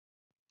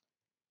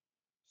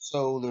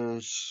So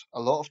there's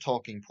a lot of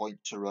talking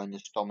points around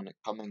this Dominic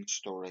Cummings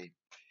story.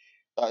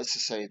 That is to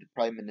say, the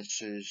Prime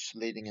Minister's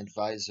leading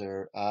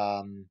advisor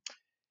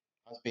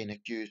has been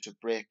accused of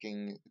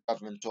breaking the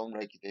government's own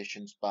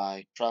regulations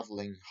by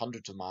travelling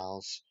hundreds of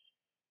miles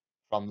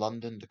from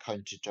London to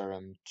County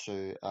Durham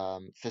to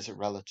visit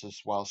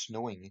relatives whilst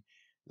knowing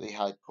they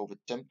had COVID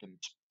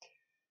symptoms.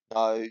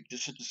 Now,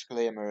 just a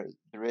disclaimer,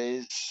 there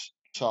is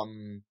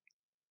some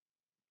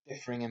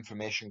differing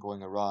information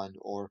going around,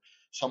 or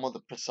some of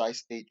the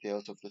precise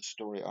details of the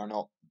story are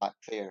not that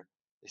clear.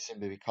 They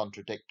seem to be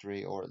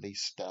contradictory, or at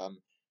least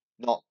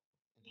not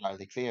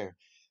entirely clear.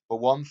 But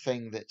one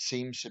thing that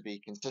seems to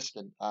be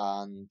consistent,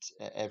 and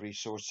every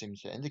source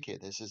seems to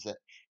indicate this, is that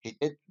he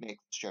did make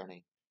this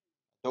journey.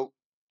 Don't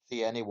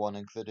see anyone,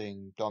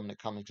 including Dominic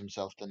Cummings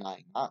himself,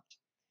 denying that.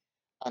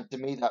 And to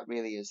me, that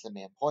really is the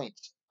main point.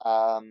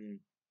 I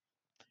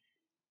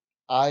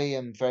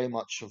am very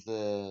much of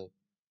the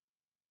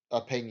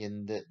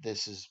opinion that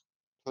this is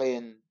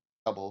plain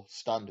double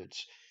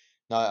standards.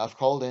 Now, I've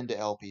called into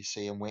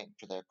LPC and waiting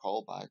for their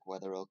call back.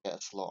 Whether I'll get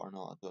a slot or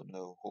not, I don't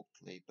know,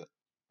 hopefully, but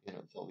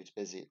it's always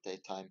busy at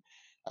daytime.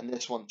 And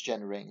this one's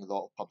generating a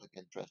lot of public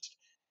interest.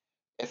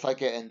 If I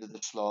get into the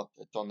slot,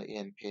 it's on the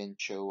AMPN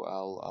show,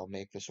 I'll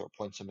make the sort of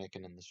points I'm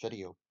making in this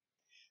video.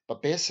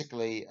 But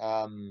basically,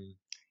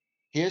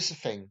 here's the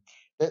thing.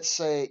 Let's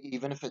say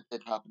even if it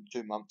did happen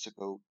 2 months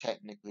ago,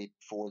 technically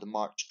before the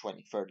March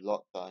 23rd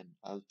lockdown,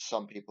 as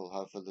some people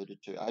have alluded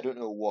to. I don't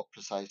know what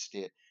precise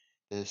date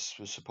this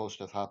was supposed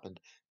to have happened.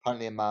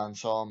 Apparently a man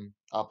saw him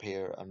up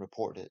here and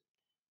reported it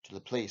to the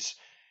police.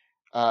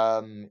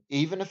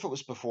 Even if it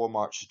was before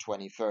March the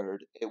 23rd,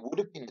 it would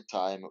have been a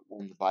time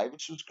when the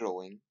virus was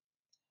growing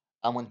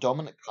and when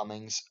Dominic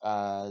Cummings,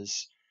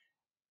 as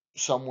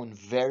someone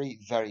very,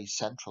 very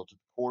central to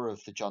the core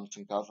of the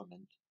Johnson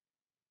government,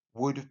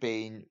 would have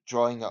been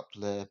drawing up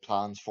the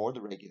plans for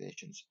the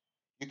regulations.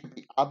 You can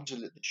be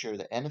absolutely sure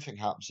that anything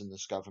happens in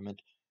this government,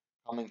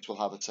 Cummings will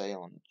have a say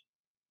on it.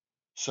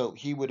 So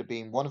he would have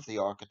been one of the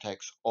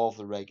architects of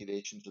the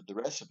regulations that the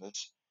rest of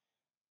us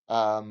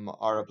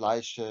are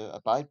obliged to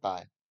abide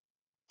by.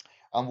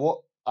 And what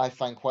I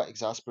find quite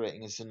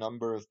exasperating is the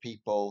number of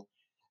people.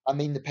 I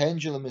mean, the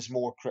pendulum is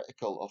more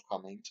critical of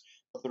Cummings,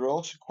 but there are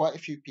also quite a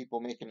few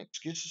people making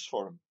excuses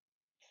for him.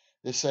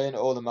 They're saying,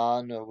 oh, the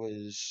man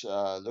was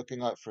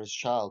looking out for his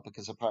child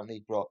because apparently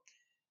he brought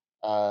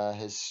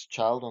his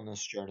child on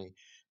this journey.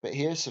 But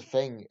here's the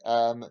thing,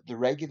 the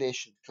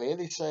regulations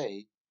clearly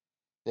say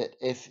that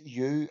if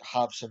you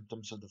have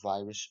symptoms of the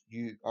virus,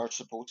 you are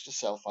supposed to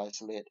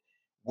self-isolate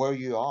where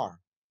you are.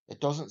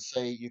 It doesn't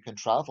say you can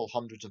travel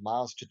hundreds of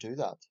miles to do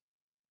that.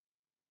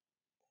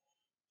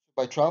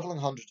 By traveling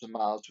hundreds of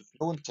miles with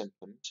no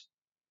symptoms,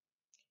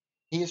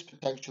 he is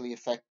potentially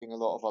affecting a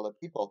lot of other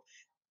people.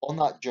 On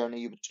that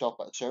journey, you would stop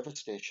at a service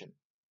station,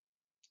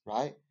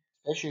 right?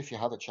 Especially if you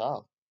have a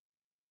child.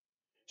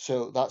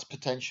 So that's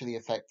potentially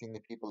affecting the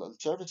people at the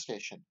service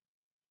station,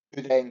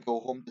 who then go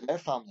home to their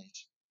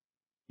families.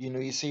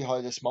 You see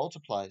how this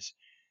multiplies.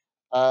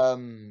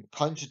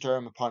 County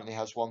Durham apparently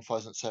has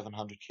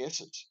 1,700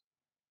 cases.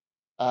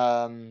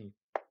 Um,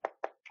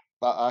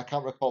 but I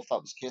can't recall if that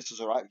was cases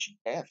or actually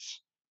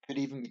deaths. Could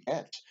even be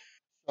deaths.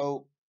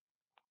 So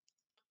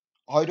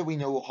how do we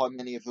know how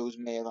many of those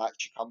may have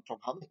actually come from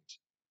Cummings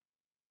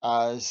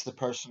as the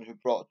person who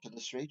brought it to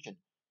this region?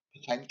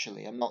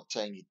 Potentially. I'm not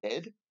saying he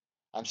did.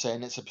 I'm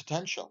saying it's a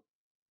potential.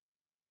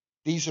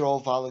 These are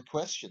all valid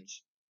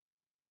questions.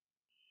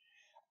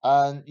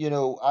 And,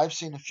 I've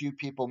seen a few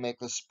people make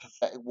this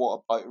pathetic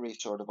what about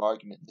race sort of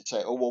argument. They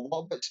say, oh, well,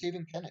 what about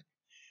Stephen Kinnock?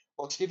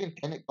 Well, Stephen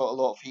Kinnock got a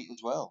lot of heat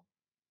as well,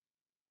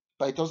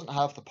 but he doesn't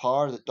have the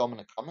power that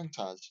Dominic Cummings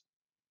has.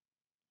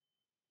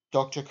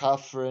 Dr.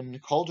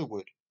 Catherine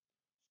Calderwood,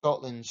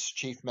 Scotland's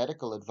chief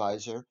medical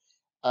advisor,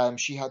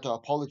 she had to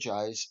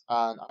apologise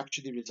and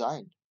actually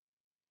resign.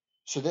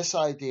 So this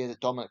idea that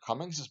Dominic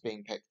Cummings is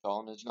being picked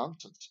on is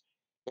nonsense,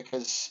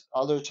 because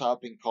others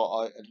have been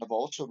caught out and have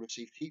also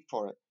received heat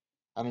for it.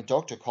 I mean,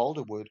 Dr.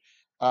 Calderwood,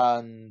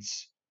 and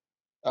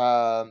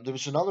there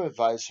was another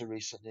advisor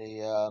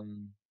recently.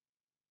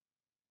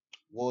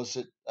 Was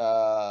it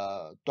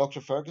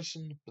Dr.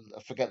 Ferguson?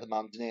 I forget the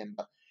man's name,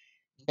 but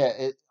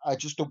yeah, I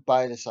just don't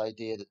buy this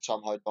idea that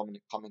somehow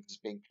Dominic Cummings is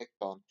being picked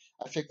on.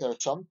 I think there are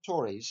some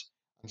Tories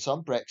and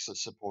some Brexit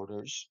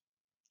supporters.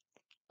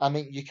 I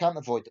mean, you can't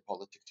avoid the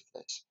politics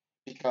of this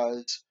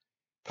because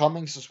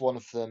Cummings is one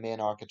of the main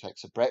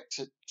architects of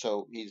Brexit,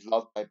 so he's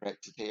loved by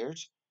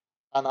Brexiteers.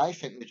 And I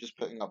think they're just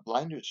putting up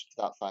blinders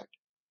to that fact.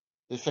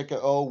 They figure,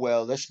 oh,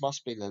 well, this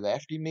must be the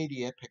lefty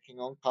media picking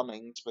on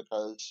Cummings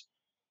because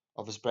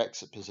of his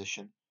Brexit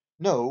position.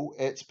 No,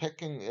 it's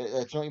not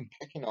even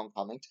picking on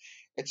Cummings.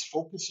 It's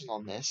focusing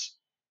on this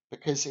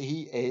because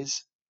he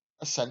is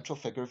a central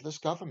figure of this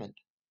government.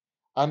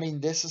 I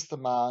mean, this is the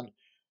man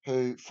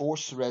who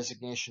forced the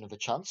resignation of a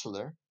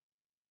chancellor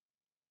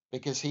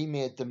because he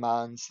made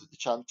demands that the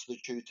chancellor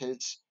choose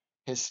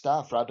his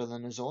staff rather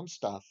than his own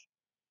staff,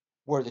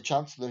 where the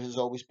chancellor has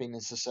always been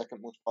as the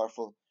second most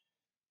powerful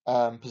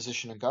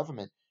position in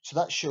government. So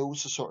that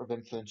shows the sort of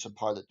influence and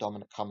power that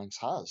Dominic Cummings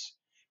has.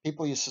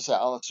 People used to say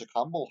Alistair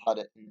Campbell had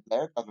it in the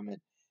Blair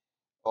government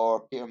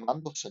or Peter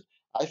Mandelson.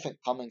 I think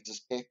Cummings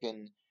has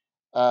taken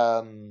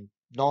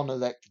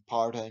non-elected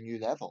power to a new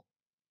level.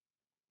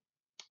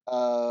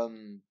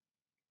 Um,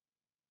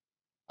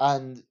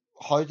 and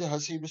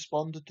has he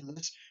responded to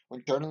this?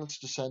 When journalists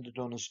descended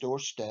on his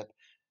doorstep,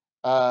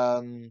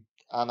 and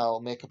I'll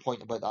make a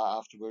point about that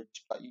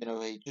afterwards, but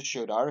he just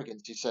showed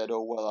arrogance. He said,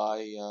 "Oh well,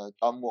 I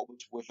done what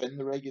was within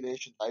the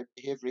regulations. I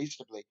behaved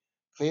reasonably."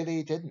 Clearly,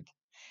 he didn't.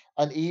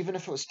 And even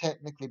if it was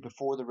technically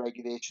before the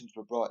regulations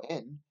were brought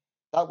in,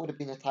 that would have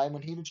been a time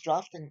when he was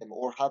drafting them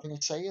or having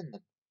a say in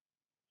them.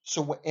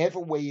 So whatever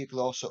way you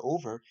gloss it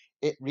over,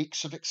 it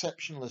reeks of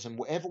exceptionalism.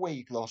 Whatever way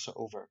you gloss it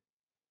over.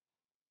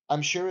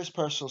 I'm sure his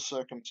personal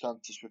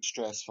circumstances were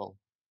stressful,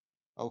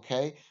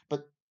 okay?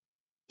 But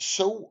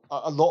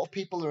a lot of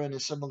people are in a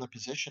similar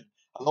position.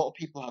 A lot of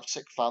people have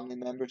sick family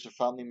members or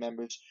family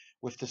members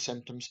with the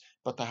symptoms,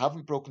 but they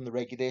haven't broken the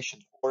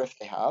regulations, or if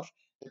they have,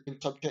 they've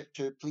been subject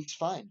to a police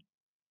fine.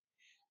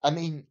 I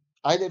mean,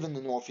 I live in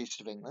the northeast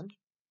of England.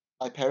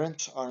 My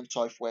parents are in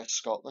southwest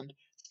Scotland.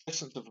 It's a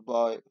distance of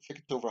about, I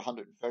think it's over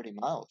 130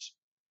 miles.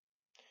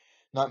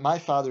 Now, my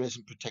father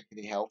isn't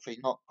particularly healthy,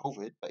 not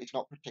COVID, but he's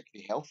not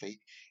particularly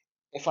healthy.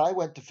 If I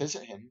went to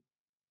visit him,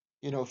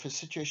 if his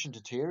situation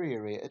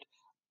deteriorated,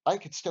 I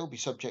could still be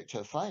subject to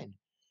a fine.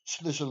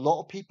 So there's a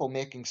lot of people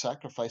making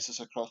sacrifices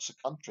across the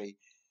country,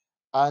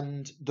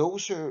 and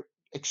those who are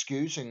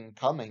excusing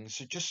Cummings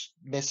are just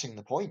missing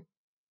the point.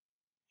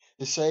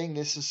 They're saying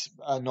this is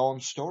a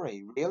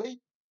non-story.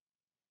 Really?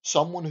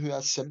 Someone who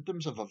has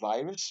symptoms of a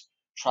virus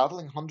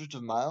traveling hundreds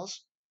of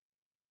miles?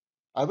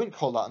 I wouldn't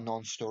call that a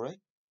non-story.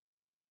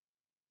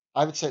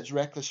 I would say it's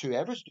reckless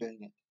whoever's doing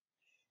it.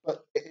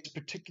 But it's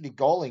particularly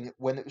galling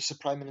when it was the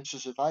Prime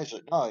Minister's advisor.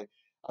 Now,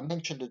 I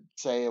mentioned to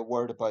say a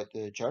word about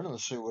the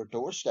journalists who were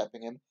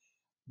doorstepping him.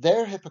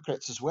 They're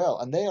hypocrites as well,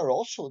 and they are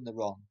also in the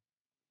wrong.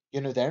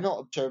 They're not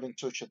observing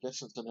social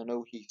distance, and I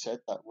know he said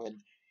that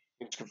when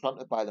he was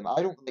confronted by them.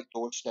 I don't like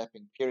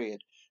doorstepping,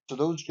 period. So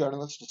those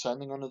journalists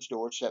descending on his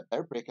doorstep,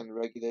 they're breaking the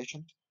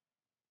regulations,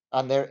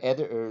 and their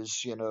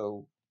editors,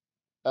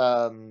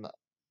 um,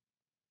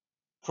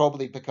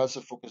 probably because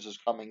the focus is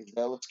coming,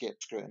 they'll escape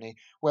scrutiny.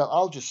 Well,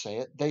 I'll just say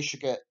it. They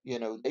should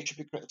they should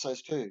be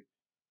criticised too.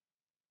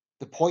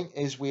 The point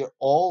is, we are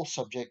all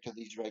subject to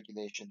these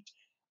regulations,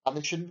 and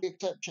there shouldn't be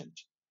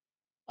exceptions.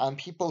 And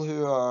people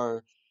who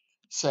are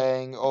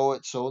saying, "Oh,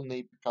 it's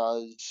only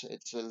because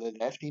it's the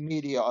lefty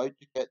media out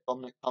to get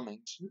Dominic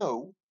Cummings,"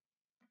 no,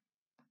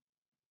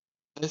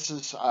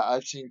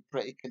 I've seen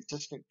pretty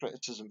consistent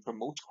criticism from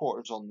most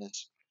quarters on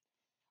this,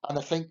 and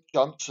I think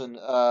Johnson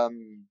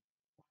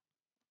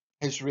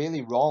is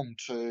really wrong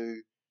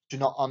to do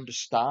not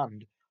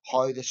understand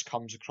how this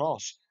comes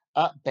across.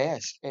 At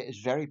best, it is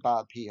very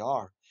bad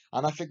PR,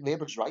 and I think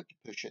Labour's right to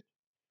push it.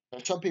 Now,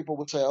 some people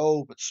would say,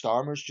 "Oh, but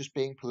Starmer's just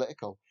being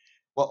political."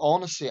 Well,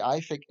 honestly, I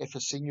think if a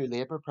senior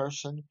Labour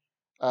person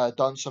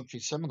done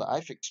something similar,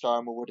 I think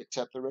Starmer would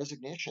accept the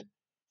resignation.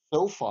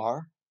 So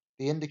far,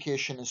 the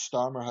indication is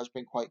Starmer has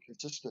been quite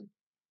consistent.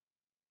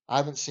 I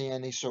haven't seen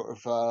any sort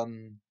of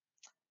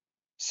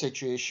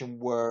situation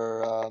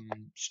where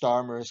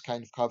Starmer is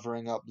kind of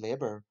covering up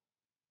Labour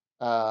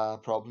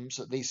problems,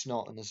 at least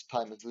not in his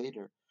time as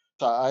leader.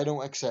 So I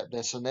don't accept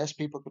this unless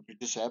people could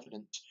produce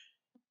evidence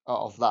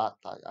of that.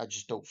 I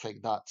just don't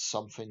think that's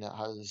something that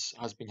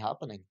has been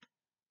happening.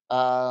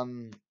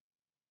 Um,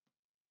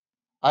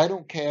 I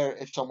don't care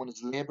if someone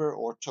is Labour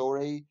or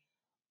Tory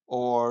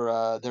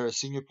or they're a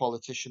senior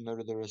politician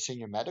or they're a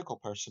senior medical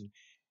person.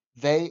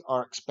 They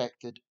are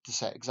expected to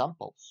set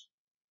examples,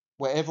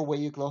 whatever way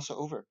you gloss it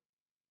over.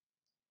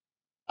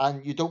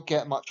 And you don't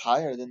get much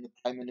higher than the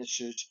Prime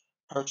Minister's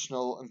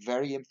personal and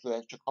very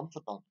influential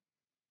confidant.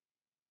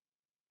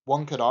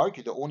 One could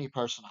argue the only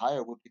person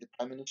higher would be the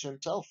Prime Minister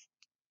himself.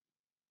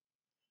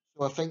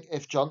 So I think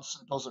if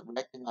Johnson doesn't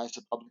recognise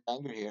the public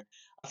anger here,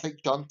 I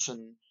think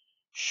Johnson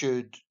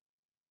should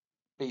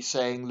be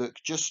saying, look,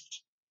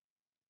 just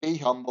be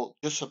humble,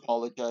 just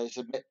apologise,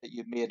 admit that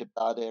you've made a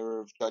bad error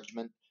of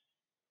judgment.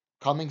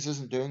 Cummings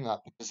isn't doing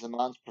that because the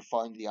man's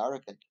profoundly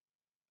arrogant.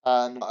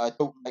 And I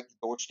don't like the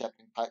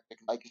doorstepping tactic.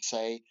 Like I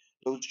say,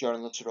 those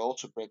journalists are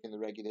also breaking the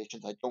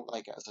regulations. I don't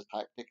like it as a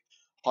tactic.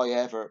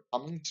 However,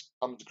 Cummings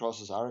comes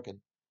across as arrogant.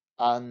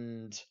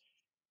 And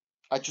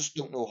I just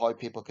don't know how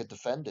people could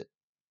defend it.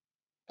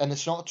 And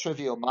it's not a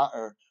trivial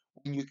matter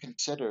when you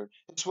consider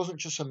this wasn't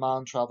just a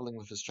man travelling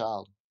with his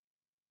child.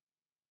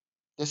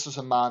 This was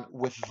a man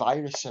with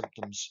virus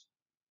symptoms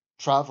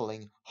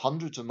travelling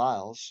hundreds of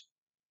miles,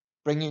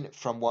 bringing it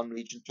from one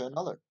region to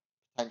another,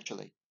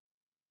 potentially.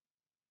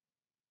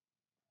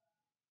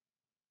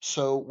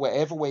 So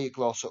whatever way you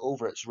gloss it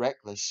over, it's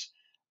reckless,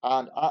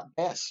 and at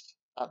best,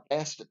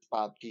 it's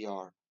bad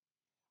PR.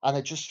 And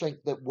I just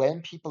think that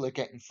when people are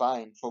getting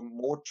fined for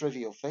more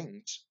trivial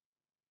things,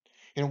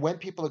 when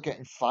people are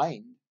getting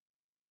fined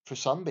for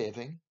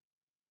sunbathing,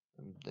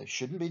 they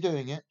shouldn't be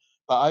doing it.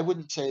 But I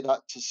wouldn't say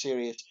that's as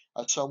serious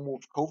as someone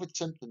with COVID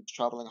symptoms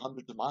traveling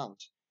hundreds of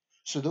miles.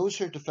 So those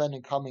who are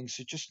defending Cummings,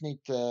 who just need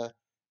to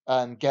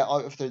get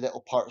out of their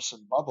little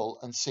partisan bubble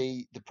and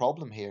see the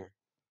problem here.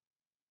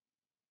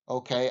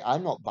 Okay,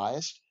 I'm not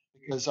biased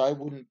because I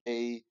wouldn't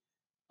be.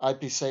 I'd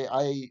be say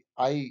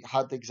I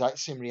had the exact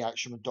same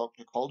reaction when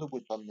Dr.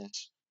 Calderwood done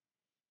this,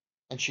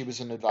 and she was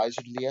an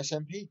advisor to the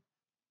SNP,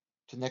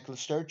 to Nicola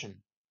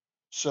Sturgeon.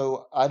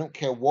 So I don't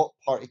care what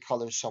party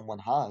colour someone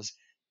has,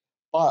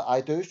 but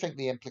I do think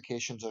the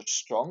implications are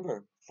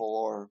stronger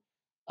for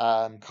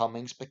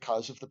Cummings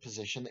because of the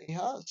position that he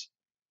has.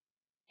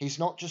 He's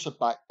not just a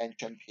backbench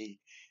MP.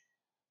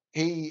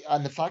 He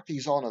and the fact that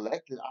he's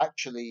unelected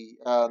actually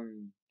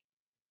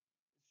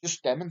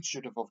just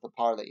demonstrative of the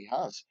power that he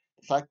has.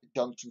 The fact that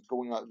Johnson's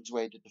going out of his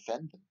way to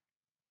defend him,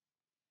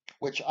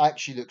 which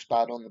actually looks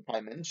bad on the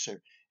Prime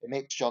Minister. It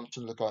makes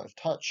Johnson look out of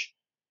touch.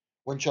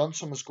 When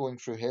Johnson was going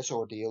through his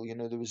ordeal,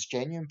 there was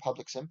genuine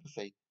public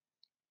sympathy.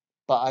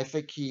 But I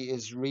think he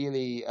is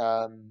really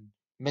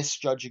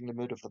misjudging the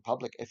mood of the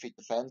public if he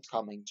defends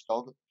Cummings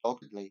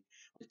doggedly,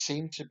 which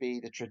seems to be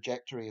the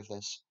trajectory of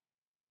this.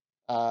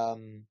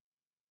 Um,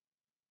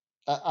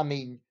 I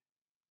mean,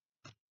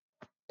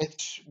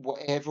 it's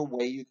whatever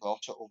way you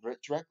gloss it over,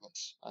 it's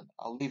reckless, and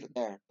I'll leave it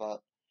there. But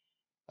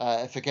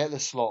if I get the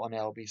slot on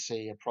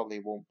LBC, I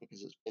probably won't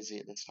because it's busy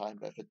at this time.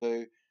 But if I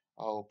do,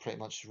 I'll pretty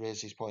much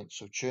raise these points.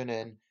 So tune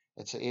in.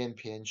 It's an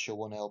ANPN show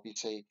on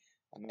LBC.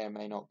 I may or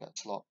may not get a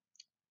slot.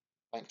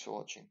 Thanks for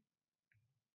watching.